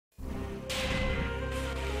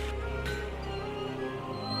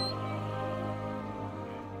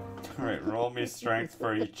Alright, roll me strength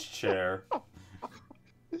for each chair. How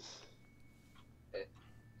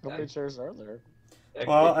many chairs are there?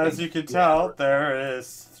 Well, as you can tell, there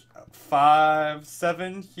is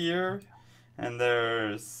 7 here, and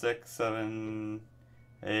there's 6, 7,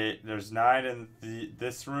 8. There's 9 in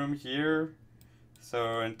this room here.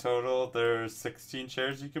 So in total, there's 16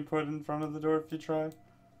 chairs you can put in front of the door if you try.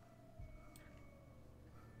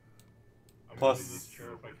 Plus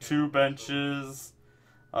 2 benches,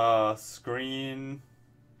 a screen,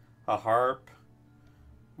 a harp.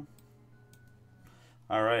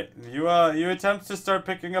 Alright, you attempt to start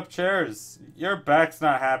picking up chairs. Your back's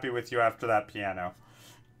not happy with you after that piano.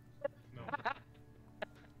 No.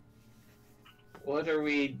 What are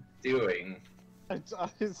we doing?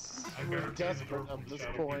 We're desperate at this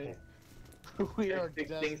point. We are I think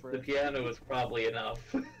the desperate. piano is probably enough.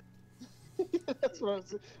 That's what I was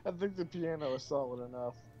saying. I think the piano is solid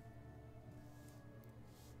enough.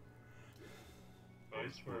 I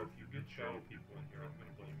swear, if you get shadow people in here, I'm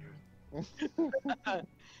gonna blame you.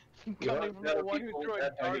 Coming from the one who threw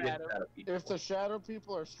a dart at him. If the shadow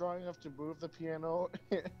people are strong enough to move the piano,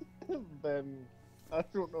 then I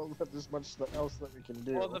don't know that there's much else that we can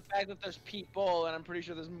do. Well, the fact that there's people, and I'm pretty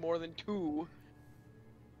sure there's more than 2.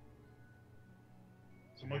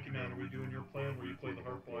 So, Monkey Man, are we doing your plan where you play the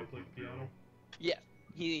harp while I play the piano? Yes,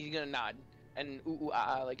 he's gonna nod and ooh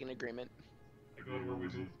ah like in agreement. I go to where we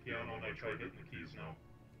move the piano and I try hitting the keys now.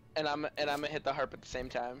 And I'm gonna hit the harp at the same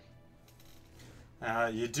time.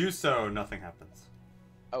 You do so, nothing happens.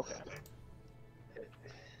 Okay.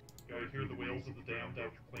 Do I hear the wails of the damned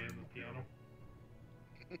after playing the piano?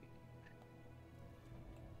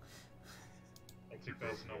 I'll take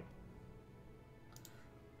that as no.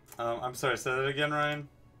 I'm sorry, say that again, Ryan?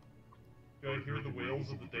 Do I hear the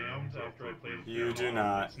wails of the damned after I play the piano? You do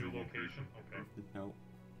not. This new location? Okay. Nope.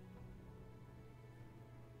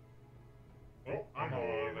 Well, I'm all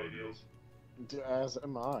out of ideas. As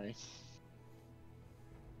am I.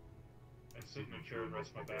 I sit in a chair and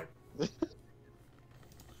rest my back.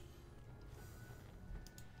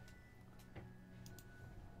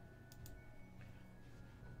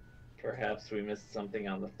 Perhaps we missed something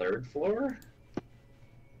on the 3rd floor?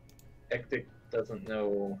 Ectic doesn't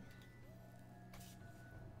know.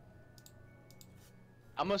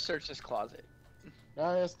 I'm gonna search this closet.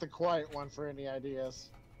 I asked the quiet one for any ideas.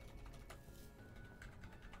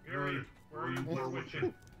 Mary, where are you Blair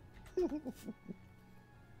Witching?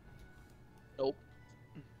 Nope.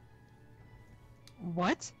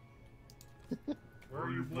 What? Where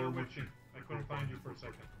are you Blair Witching? I couldn't find you for a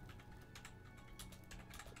second.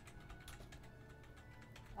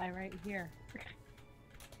 Right here.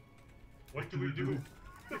 What do we do?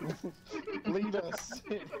 Lead us.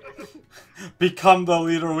 Become the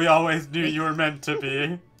leader we always knew you were meant to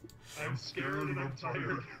be. I'm scared and I'm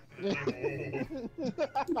tired. And I'm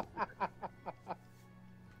old.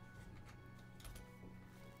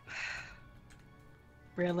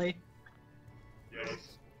 Really?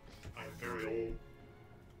 Yes, I'm very old.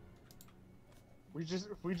 We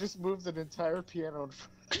just moved an entire piano in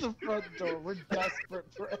front of the front door. We're desperate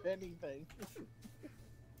for anything.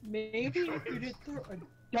 Maybe if you did throw a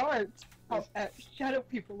dart out at shadow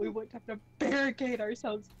people, we wouldn't have to barricade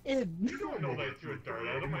ourselves in. You don't know that I threw a dart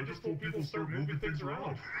at him. I just told people to start moving things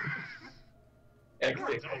around. Ectic.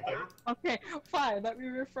 Darts out there. Okay, fine, let me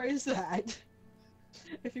rephrase that.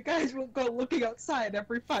 If you guys will go looking outside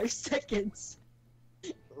every 5 seconds,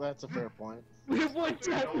 That's a fair point. we wouldn't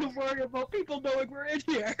have to worry about people knowing we're in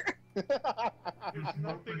here. There's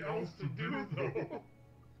nothing else to do, though. Oh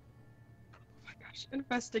my gosh,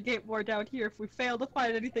 investigate more down here. If we fail to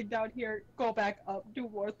find anything down here, go back up, do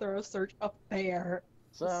more thorough search up there.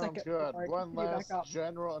 Sounds second good. floor, One be back last up.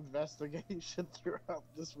 general investigation throughout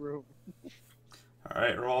this room.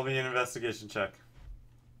 Alright, roll me an investigation check.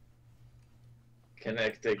 Can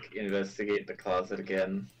Ectic investigate the closet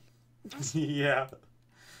again? Yeah.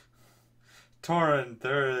 Torin,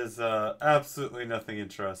 there is absolutely nothing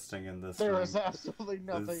interesting in this There room. is absolutely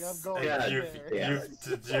nothing. I'm going Yeah, in You've, there.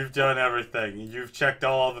 you've done everything. You've checked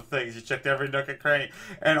all the things. You checked every nook and cranny.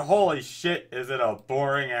 And holy shit, is it a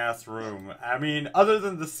boring ass room. I mean, other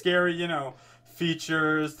than the scary,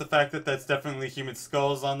 features, the fact that that's definitely human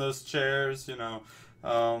skulls on those chairs, I forgot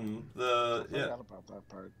about that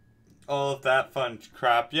part. all of that fun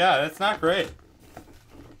crap. Yeah, it's not great.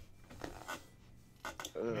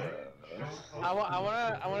 I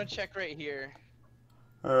wanna check right here.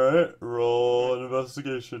 Alright, roll an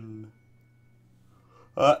investigation.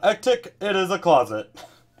 Ectic, it is a closet.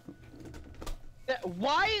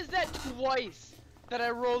 Why is that twice that I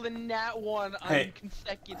rolled a nat 1 on Hey.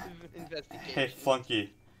 consecutive investigation? Hey,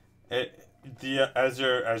 Flunky. as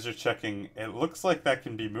you're checking, it looks like that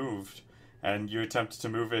can be moved, and you attempt to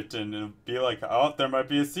move it, and it'll be like, oh, there might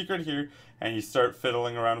be a secret here, and you start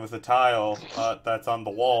fiddling around with a tile that's on the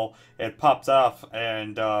wall. It pops off,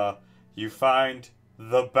 and you find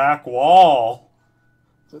the back wall.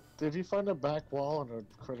 Did you find a back wall on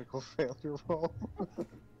a critical failure roll?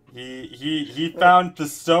 He found the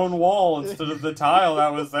stone wall instead of the tile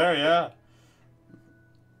that was there. Yeah.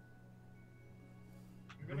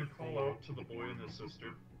 I'm gonna call out to the boy and his sister.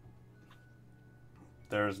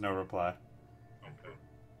 There is no reply. Okay.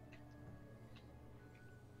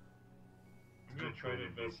 I'm gonna try to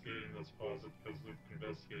investigate in this closet because we've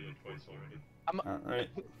investigated twice already. All right.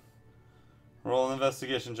 Roll an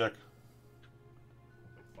investigation check.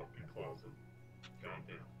 The fucking closet.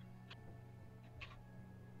 Goddamn.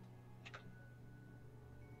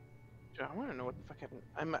 I want to know what the fuck happened.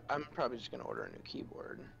 I'm probably just gonna order a new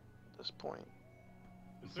keyboard at this point.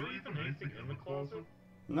 Is there even anything in the closet?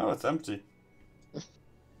 No, it's empty.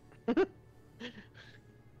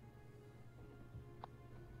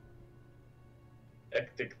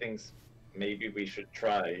 Ectic thinks maybe we should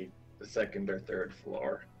try the second or third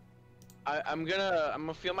floor. I'm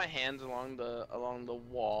gonna feel my hands along the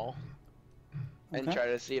wall and Okay. try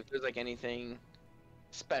to see if there's like anything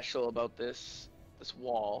special about this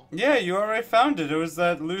wall. Yeah, you already found it. It was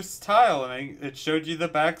that loose tile, and it showed you the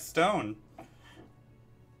back stone.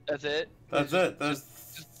 That's it. That's it. There's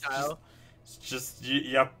Just tile. just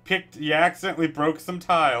you accidentally broke some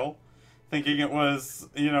tile, thinking it was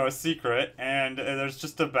a secret, and there's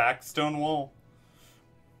just a back stone wall.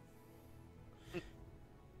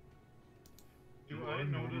 Do I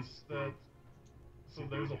notice that? So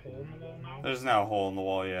there's a hole in the wall now? There's now a hole in the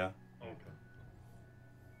wall. Yeah. Okay.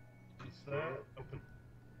 Is that a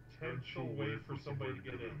potential way for somebody to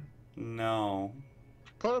get in? No.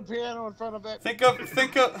 Put a piano in front of it. Think of.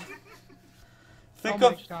 Oh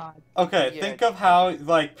my god. Okay, Yeah. think of how,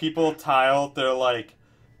 like, people tiled their, like,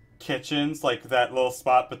 kitchens, like, that little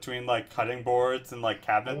spot between, like, cutting boards and, like,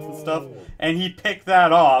 cabinets and stuff, and he picked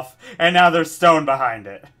that off, and now there's stone behind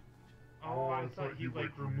it. Oh, I thought he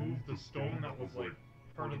like removed the stone that was like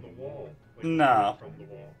part of the wall. Like, No. from the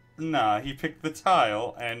wall. Nah, he picked the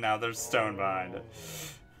tile, and now there's stone behind it.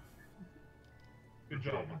 Good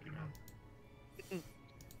job, Monkey Man.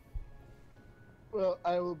 Well,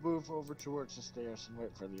 I will move over towards the stairs and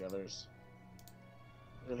wait for the others.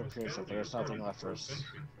 It There's appears gotta that be there's a part nothing of left the for first us.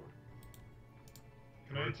 entry for it.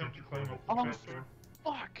 Can I attempt to climb up the Oh. trapdoor?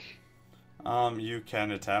 Fuck. You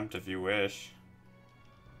can attempt if you wish.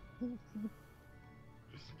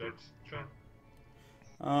 Just a dex check.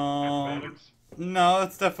 Um, Acrobatics? no,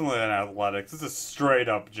 it's definitely an athletics. It's a straight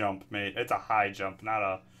up jump, mate. It's a high jump, not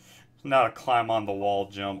a climb on the wall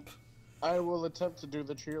jump. I will attempt to do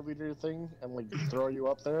the cheerleader thing and like throw you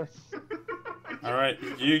up there. All right,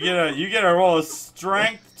 you get a roll of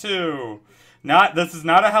strength too. This is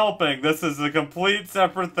not a helping. This is a complete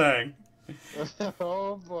separate thing.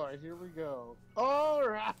 Oh boy, here we go. All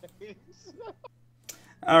right.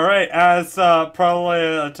 All right, as probably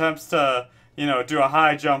attempts to do a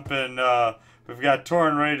high jump, and we've got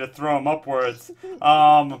Torin ready to throw him upwards.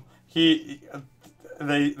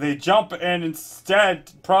 They jump, and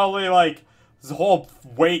instead probably like his whole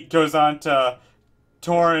weight goes onto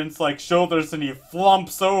Torin's like shoulders, and he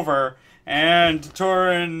flumps over, and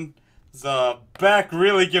Torin's back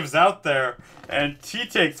really gives out there, and he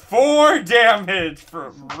takes 4 damage for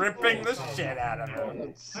ripping the shit out of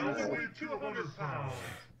him. I weigh 200 pounds.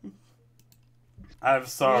 I'm We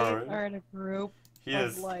sorry. are in a group He of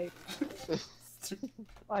is. like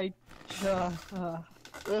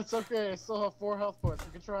It's okay. I still have 4 health points.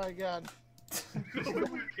 We can try again. No,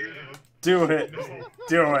 we can't. Do it. No.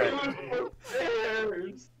 Do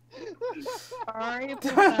it. sorry,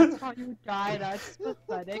 but that's how you die. That's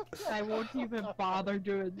pathetic. I won't even bother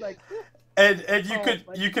doing like. And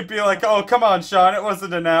you could be like, oh, come on, Sean, it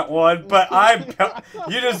wasn't a nat 1, but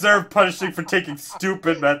you deserve punishing for taking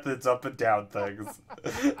stupid methods up and down things.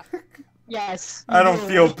 Yes. I don't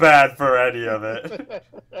feel bad for any of it.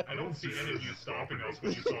 I don't see any of you stopping us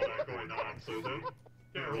when you saw that going on, so don't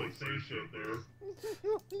can't really say shit there.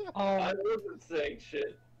 Oh, I wasn't saying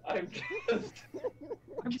shit. I'm just.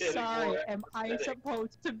 I'm getting sorry. more Am I apathetic.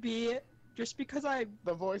 supposed to be just because I?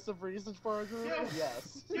 The voice of reason for our group?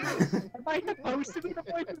 Yes. Yes. Am I supposed to be the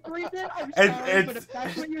voice of reason? I'm It's- sorry, but it's- if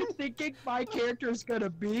that's what you're thinking my character is gonna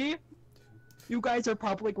be, you guys are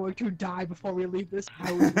probably going to die before we leave this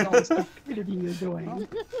house with all the stupidity you're doing.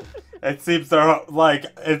 It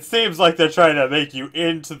seems like they're trying to make you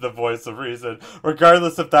into the voice of reason,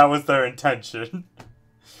 regardless if that was their intention.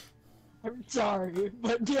 I'm sorry,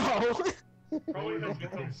 but no. Probably has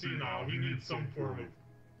become senile. He needs some form of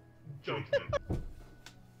judgment.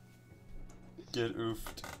 Get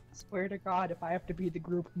oofed. Swear to God, if I have to be the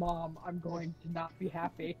group mom, I'm going to not be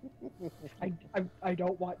happy. I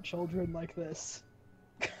don't want children like this.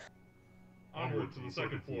 Onward to the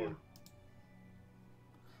second floor.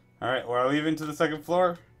 Alright, we're leaving to the second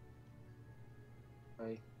floor.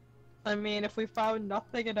 I mean, if we found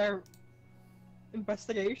nothing in our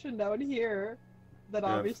investigation down here, then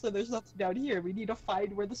Yeah. obviously there's nothing down here. We need to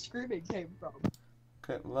find where the screaming came from.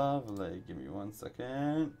 Okay, lovely. Give me 1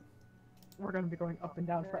 second. We're gonna be going up and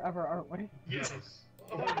down forever, aren't we? Yes.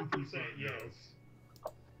 100% yes.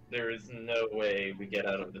 There is no way we get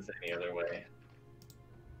out of this any other way.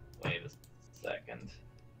 Wait a second.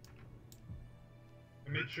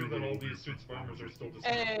 And make sure that all these suits of armors are still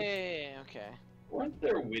dismantled. Hey, okay. Weren't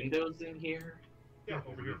there windows in here? Yeah,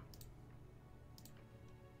 over here.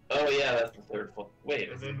 Oh yeah, that's the third floor. Wait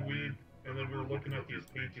a And second. then we were looking at these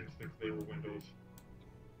paintings, think they were windows.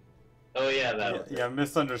 Oh yeah, that was Yeah,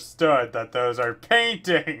 misunderstood that those are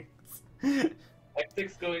paintings.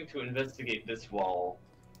 Hectic's going to investigate this wall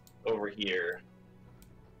over here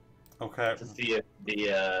Okay. to see if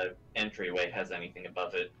the entryway has anything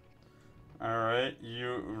above it. Alright,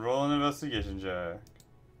 you roll an investigation check.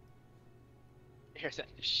 Here's that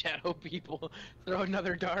shadow people. Throw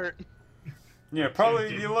another dart. Yeah,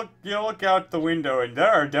 probably you look out the window and there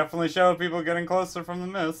are definitely shadow people getting closer from the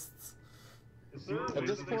mists. Is there a way At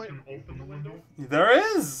this that they point- can open the window? There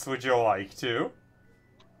is! Would you like to?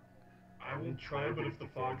 I will try, but if the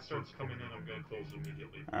fog starts coming in, I'm gonna close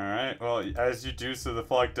immediately. Alright, well, as you do so, the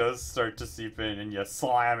fog does start to seep in and you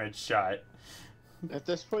slam it shut. At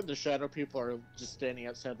this point, the shadow people are just standing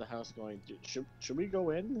outside the house going, should we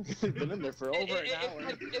go in? We've been in there for over an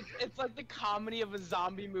hour. It's like the comedy of a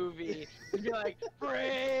zombie movie. It'd be like,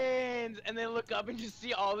 brains! And they look up and just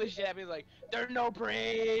see all this shit happening. Like, there are no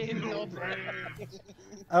brains! No brains!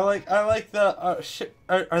 I like the,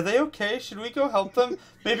 are they okay? Should we go help them?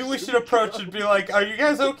 Maybe we should approach and be like, are you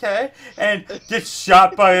guys okay? And get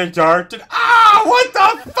shot by a dart and, what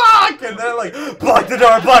the fuck? And they're like, block the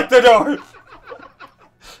door, block the door!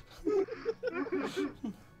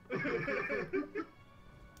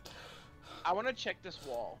 I want to check this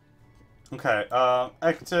wall. Okay,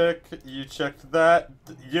 Ektik, you checked that.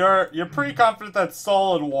 You're pretty confident that's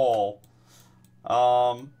solid wall.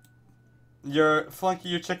 Flunky,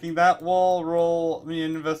 you're checking that wall. Roll me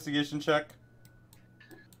an investigation check.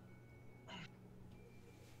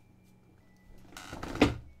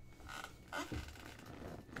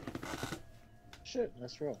 Shit,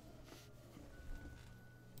 nice roll.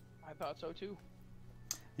 I thought so too.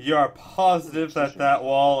 You are positive that that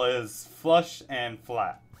wall is flush and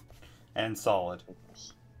flat and solid.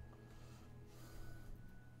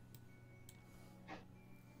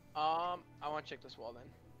 I want to check this wall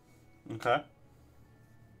then. Okay.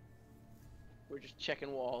 We're just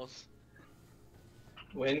checking walls.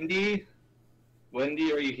 Wendy?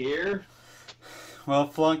 Wendy, are you here? Well,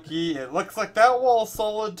 Flunky, it looks like that wall's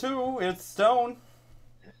solid too. It's stone.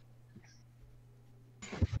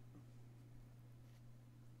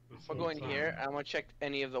 I'll go in here. I want to check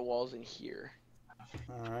any of the walls in here.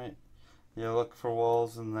 Alright. You look for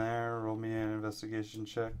walls in there. Roll me an investigation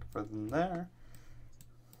check for them there.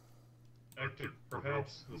 Hectic,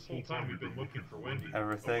 perhaps this whole time we've been looking for Wendy.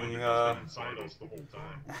 Everything, Wendy has been inside us the whole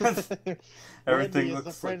time. Everything Wendy is looks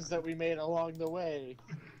the friends that we made along the way.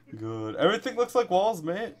 good. Everything looks like walls,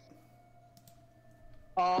 mate.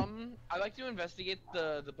 I'd like to investigate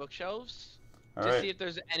the bookshelves to see Alright. if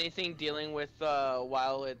there's anything dealing with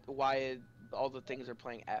why all the things are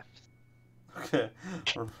playing F. Okay.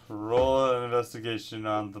 Roll an investigation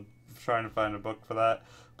on the trying to find a book for that.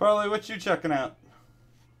 Probably what you checking out.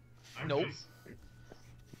 Nope.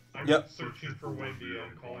 I'm Yep. searching for Wendy.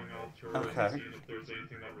 I'm calling out to her Okay. and seeing if there's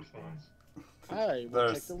anything that responds. Hi, we'll check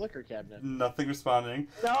There's- the liquor cabinet. Nothing responding.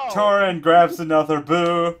 No. Torin grabs another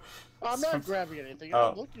boo. I'm not grabbing anything. Oh.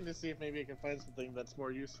 I'm looking to see if maybe I can find something that's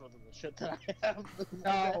more useful than the shit that I have.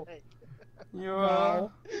 No.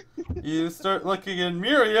 You you start looking and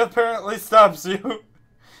Miri apparently stops you.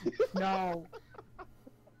 No.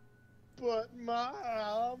 But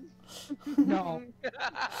mom. No.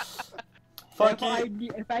 Funky.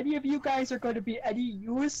 If any of you guys are going to be any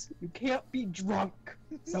use, you can't be drunk.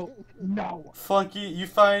 So, no. Flunky, you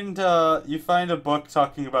find a book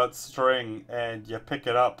talking about string and you pick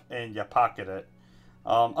it up and you pocket it.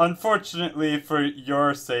 Unfortunately for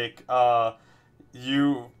your sake,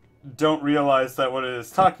 you don't realize that what it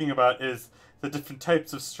is talking about is the different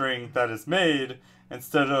types of string that is made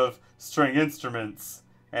instead of string instruments.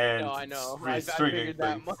 And No, I know. I restringing figured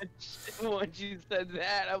that things. much. Once you said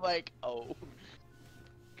that, I'm like, oh.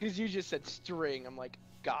 Because you just said string. I'm like,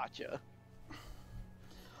 gotcha.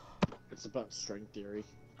 It's about string theory.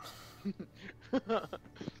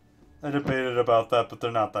 I debated about that, but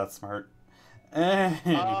they're not that smart.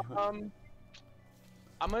 Anyway.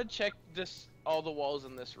 I'm gonna check all the walls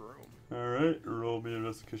in this room. Alright, roll me an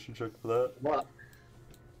investigation check for that. What?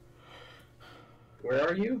 Where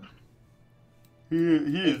are you? He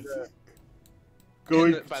is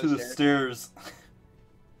going by to the the stairs.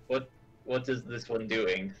 What is this one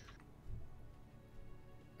doing?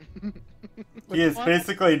 He is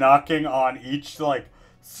basically knocking on each, like,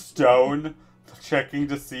 stone, checking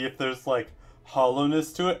to see if there's, like,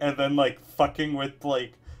 hollowness to it, and then, like, fucking with,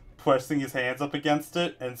 like, pressing his hands up against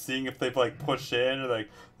it and seeing if they've, like, pushed in, or, like,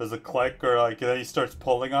 there's a click, or, like, and then he starts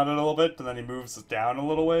pulling on it a little bit, and then he moves it down a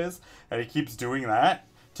little ways, and he keeps doing that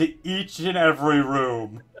to each and every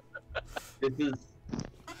room.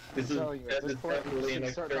 This is Telling you, at this point, definitely an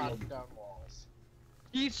you start external. knocking down walls.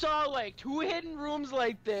 He saw like 2 hidden rooms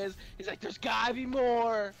like this. He's like, there's gotta be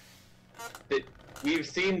more. We've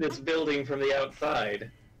seen this building from the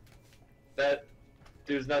outside.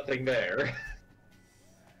 There's nothing there.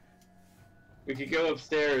 We could go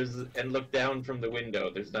upstairs and look down from the window.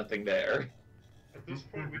 There's nothing there. At this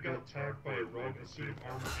point, we got attacked by a rug, a suit of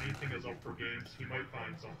armor, anything is up for games. He might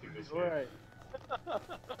find something this way. Right.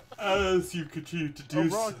 As you continue to A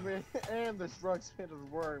do rug, man, and this rug's made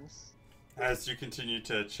of worms. as you continue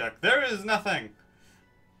to check, there is nothing.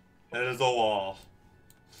 It is a wall.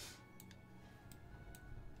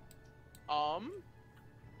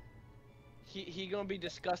 He gonna be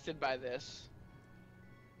disgusted by this,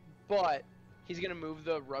 but he's gonna move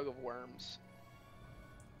the rug of worms.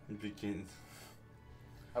 It begins.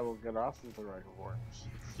 I will get off of the rug of worms.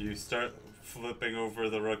 You start flipping over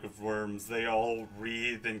the rug of worms. They all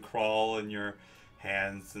wreathe and crawl in your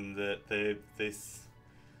hands, and they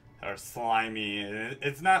are slimy. And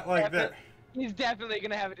it's not like that. He's definitely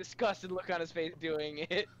gonna have a disgusted look on his face doing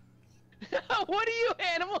it. What are you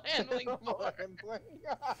animal handling for?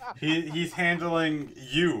 He's handling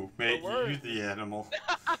you, mate. You worms. the animal.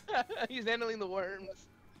 He's handling the worms.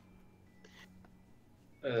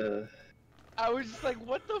 Uh, I was just like,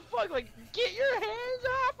 what the fuck? Like, get your hands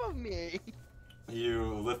off of me! You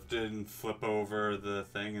lift and flip over the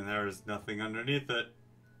thing, and there is nothing underneath it.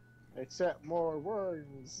 Except more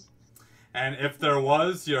worms. And if there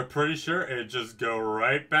was, you're pretty sure it'd just go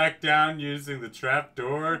right back down using the trap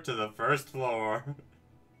door to the first floor.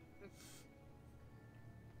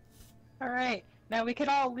 Alright, now we can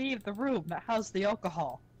all leave the room that housed the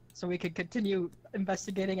alcohol, so we can continue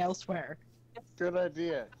investigating elsewhere. Good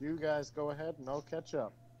idea. You guys go ahead and I'll catch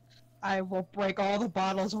up. I will break all the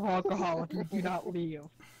bottles of alcohol if you do not leave.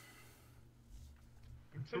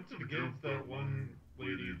 I'm tempted to give that one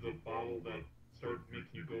lady the bottle that started making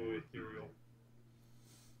you go ethereal.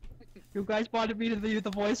 You guys wanted me to be the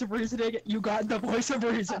voice of reasoning, you got the voice of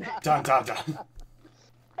reasoning. Dun dun dun.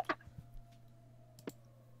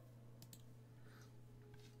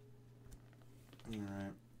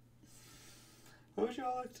 Alright. What would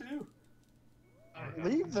y'all like to do?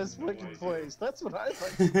 Leave this wicked place. That's what I'd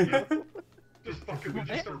like to do. Just fucking, we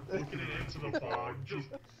just start booking it into the fog. Just.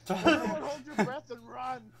 Everyone hold your breath and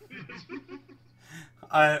run.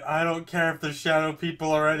 I don't care if they're shadow people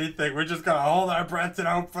or anything. We're just gonna hold our breaths and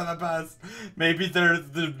hope for the best. Maybe they're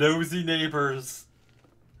the nosy neighbors.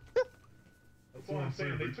 That's all I'm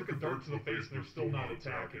saying. They took a dart to the face and they're still not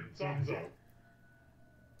attacking. Thumbs up.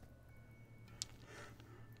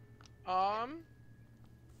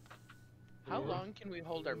 How long can we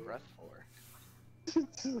hold our breath for?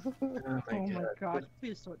 Oh my god,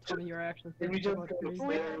 please don't tell me you're actually Can we thinking just about go doing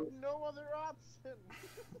We that. have no other option.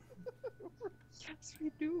 Yes,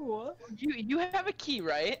 we do. You have a key,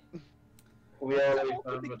 right? We Go already to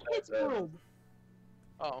found the what kids' that room.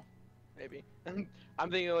 Oh, maybe.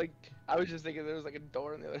 I'm thinking like, I was just thinking there was like a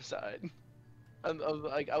door on the other side. Of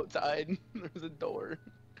like outside, there's a door.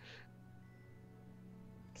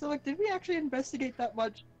 So, like, did we actually investigate that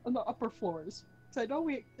much on the upper floors? Because I know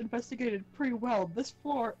we investigated pretty well this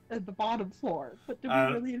floor and the bottom floor, but did we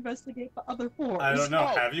really investigate the other floors? I don't know.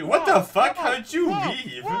 Whoa, Have you? What whoa, the fuck? whoa, How'd you whoa,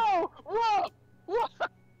 leave? Whoa! Whoa! Whoa!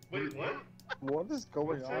 Wait, what? What is going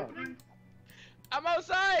What's on? happening? I'm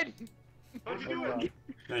outside! How'd you do it?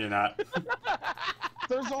 No, you're not.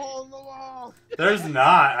 There's a hole in the wall. There's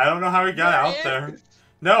not. I don't know how he got out there. is.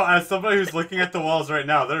 No, as somebody who's looking at the walls right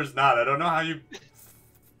now, there's not. I don't know how you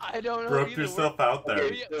I don't know broke either. yourself out there.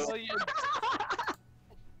 Okay.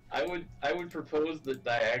 I would propose that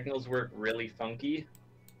diagonals work really funky.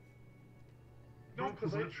 No,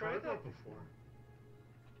 because I tried that before.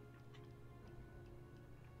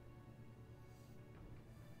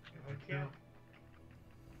 camp?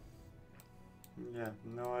 Yeah,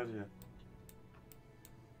 no idea.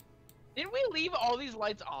 Didn't we leave all these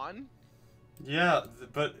lights on? Yeah,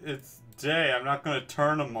 but it's day. I'm not gonna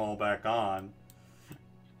turn them all back on.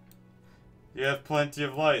 You have plenty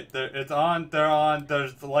of light. It's on. They're on.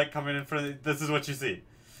 There's the light coming in front of you. This is what you see.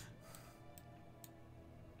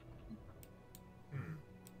 Hmm.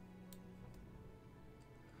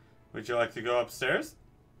 Would you like to go upstairs?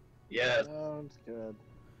 Yes. Sounds good.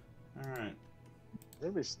 Alright. We're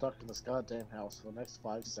gonna be stuck in this goddamn house for the next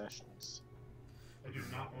 5 sessions. I do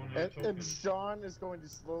not want any And tokens. Sean is going to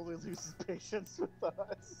slowly lose his patience with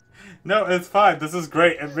us. No, it's fine. This is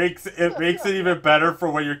great. It makes it even better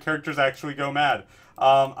for when your characters actually go mad.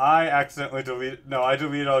 I accidentally deleted. No, I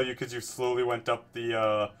deleted all you because you slowly went up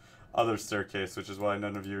the other staircase, which is why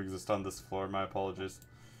none of you exist on this floor. My apologies.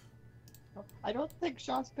 I don't think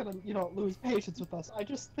Sean's gonna, lose patience with us. I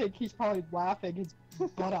just think he's probably laughing his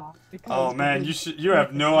butt off because. Oh man, you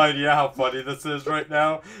have no idea how funny this is right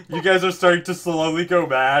now. You guys are starting to slowly go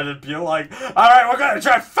mad and be like, "All right, we're gonna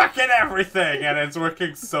try fucking everything," and it's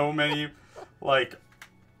working so many, like,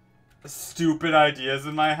 stupid ideas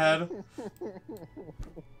in my head.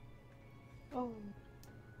 Oh.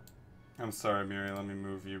 I'm sorry, Miri. Let me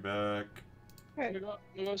move you back. Hey,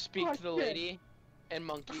 We'll go speak Oh, to the shit. lady and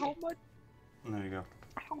monkey. There you go.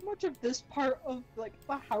 How much of this part of the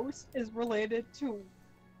house is related to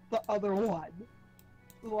the other one?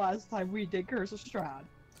 The last time we did Curse of Strahd.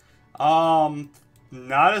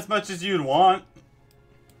 Not as much as you'd want.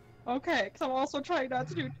 Okay, because I'm also trying not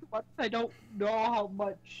to do too much. I don't know how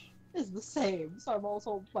much is the same, so I'm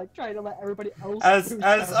also trying to let everybody else. As do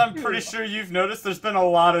stuff, I'm too. pretty sure you've noticed, there's been a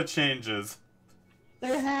lot of changes.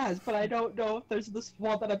 There has, but I don't know if there's this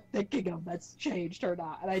one that I'm thinking of that's changed or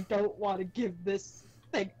not, and I don't want to give this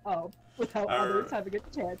thing up without others having a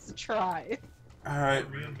chance to try. Alright.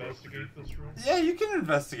 Can we investigate this room? Yeah, you can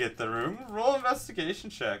investigate the room. Roll investigation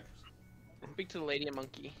check. Speak to the lady and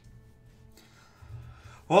monkey.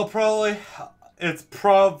 Well, it's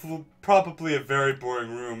probably a very boring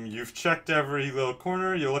room. You've checked every little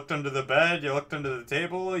corner, you looked under the bed, you looked under the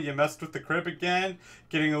table, you messed with the crib again,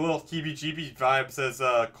 getting a little heebie-jeebie vibes as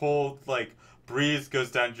a cold, breeze goes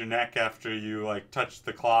down your neck after you, touch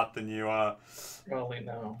the cloth and you, Probably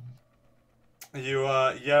no. you're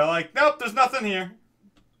like, nope, there's nothing here.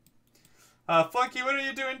 Flunky, what are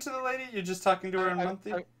you doing to the lady? You're just talking to her in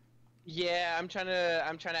Monthly? Yeah, I'm trying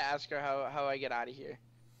to ask her how I get out of here.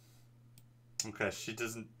 Okay, she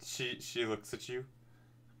doesn't. She looks at you.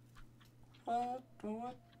 What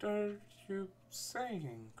are you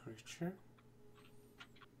saying, creature?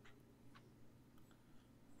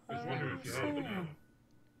 I was wondering if you had a banana.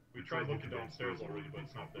 We tried looking downstairs already, but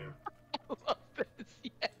it's not there. I love this.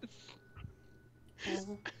 Yes.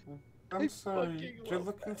 I'm sorry. You're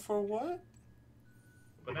looking for what?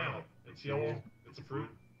 Banana. It's yellow. It's a fruit.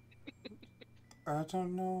 I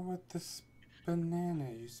don't know what this banana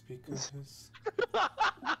you speak of is.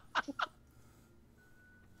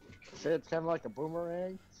 Shit, it's kind of like a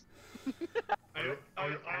boomerang. I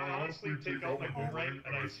honestly take out my boomerang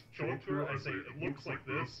and I show it to her. I say, it looks like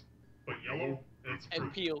this, but yellow. And it's fruit.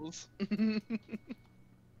 And peels.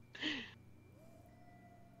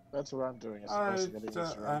 That's what I'm doing. Investigating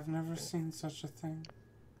this room. I've never seen such a thing.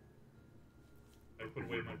 I put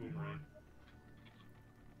away my boomerang.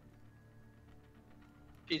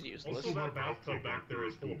 She's useless. Also, that bathtub back there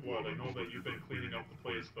is full of blood. I know that you've been cleaning up the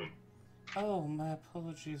place, but Oh, my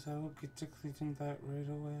apologies. I will get to cleaning that right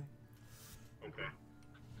away. okay.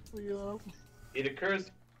 It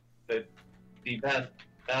occurs that the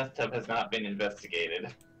bathtub has not been investigated.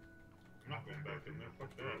 I'm not going back in there.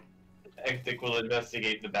 Fuck that. Hectic will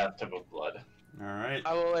investigate the bathtub of blood. Alright.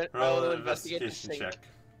 I will Roll an investigate the investigation sink. check.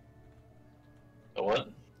 The what?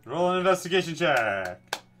 Roll an investigation check.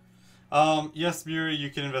 Yes, Miri, you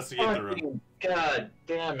can investigate the room. God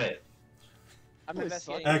damn it. I'm Hey,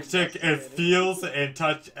 investigating. Hectic, it feels and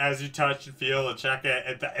touch as you touch and feel and check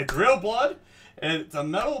it. It's real blood. It's a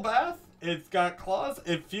metal bath. It's got claws.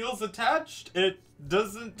 It feels attached. It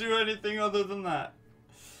doesn't do anything other than that.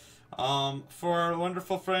 For our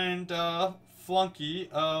wonderful friend Flunky,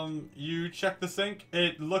 you check the sink.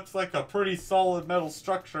 It looks like a pretty solid metal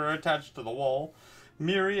structure attached to the wall.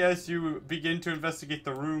 Miri, as you begin to investigate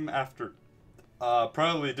the room after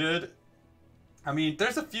probably did. I mean,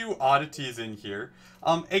 there's a few oddities in here.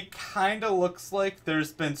 It kind of looks like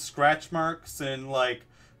there's been scratch marks and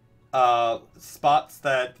spots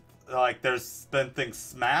that there's been things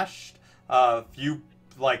smashed. A few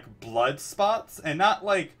blood spots, and not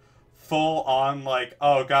full on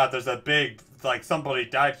oh god, there's a big like somebody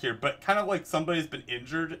died here, but kind of like somebody's been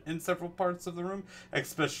injured in several parts of the room,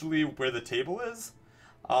 especially where the table is.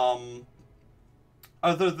 Other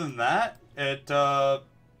than that,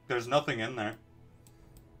 there's nothing in there.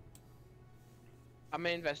 I'm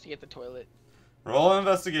gonna investigate the toilet. Roll an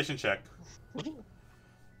investigation check.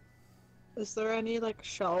 Is there any like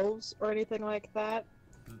shelves or anything like that?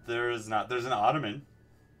 There is not. There's an ottoman.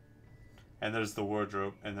 And there's the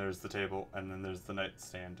wardrobe, and there's the table, and then there's the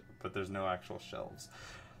nightstand, but there's no actual shelves.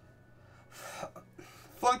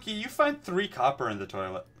 Flunky, you find 3 copper in the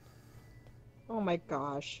toilet. Oh my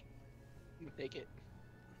gosh. I'm gonna take it.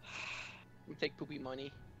 I'm gonna take poopy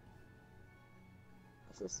money.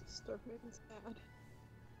 This is starting to make me sad.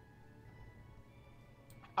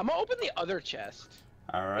 I'm gonna open the other chest.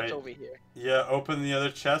 Alright. What's over here? Yeah, open the other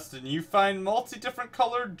chest, and you find multi-different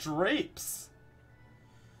colored drapes.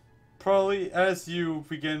 Probably as you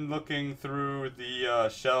begin looking through the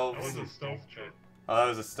shelves. That was a stealth check. Oh, that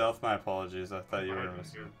was a stealth? My apologies. I thought you were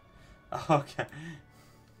missing. Okay.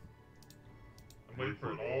 I'm waiting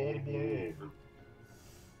for it all to blow over.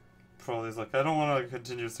 Probably's like, I don't want to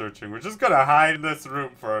continue searching. We're just gonna hide in this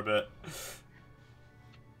room for a bit.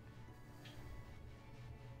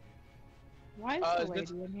 Why is the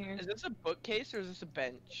lady in here? Is this a bookcase or is this a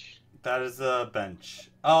bench? That is a bench.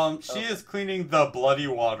 She is cleaning the bloody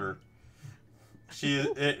water.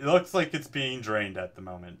 It looks like it's being drained at the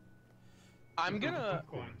moment. I'm gonna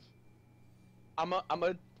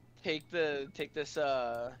take this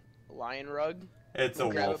lion rug. It's a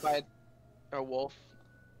grab wolf. it by a wolf.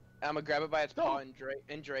 I'm gonna grab it by its paw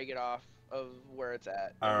and drag it off of where it's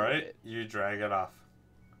at. Alright, you drag it off.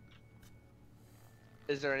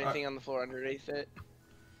 Is there anything on the floor underneath it?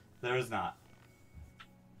 There is not.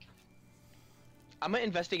 I'm gonna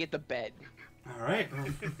investigate the bed. Alright.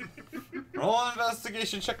 Roll an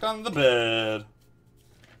investigation check on the bed.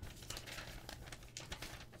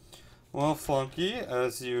 Well, Flunky,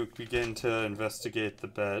 as you begin to investigate the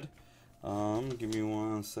bed, give me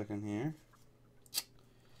 1 second here.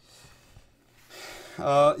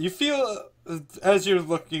 You feel, as you're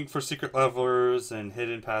looking for secret levers and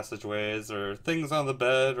hidden passageways or things on the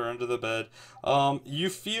bed or under the bed, you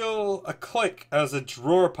feel a click as a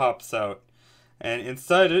drawer pops out. And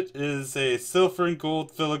inside it is a silver and gold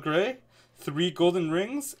filigree, 3 golden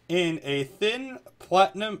rings, and a thin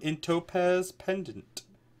platinum and topaz pendant.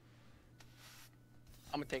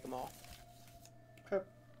 I'm gonna take them all. Okay.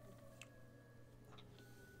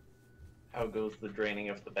 How goes the draining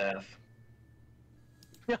of the bath?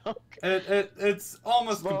 It's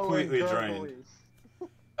almost Slowly, completely carefully. drained.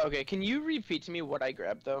 Okay, can you repeat to me what I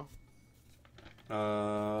grabbed though?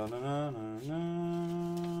 Hold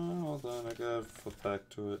on, I gotta flip back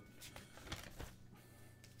to it.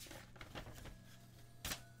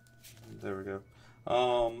 There we go.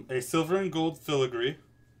 A silver and gold filigree.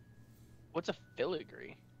 What's a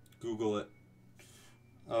filigree? Google it.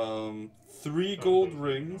 3 gold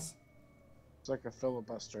rings. It's like a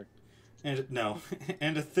filibuster. And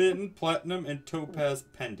and a thin platinum and topaz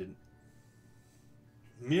pendant.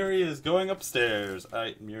 Miri is going upstairs.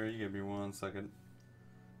 Alright, Miri, give me 1 second.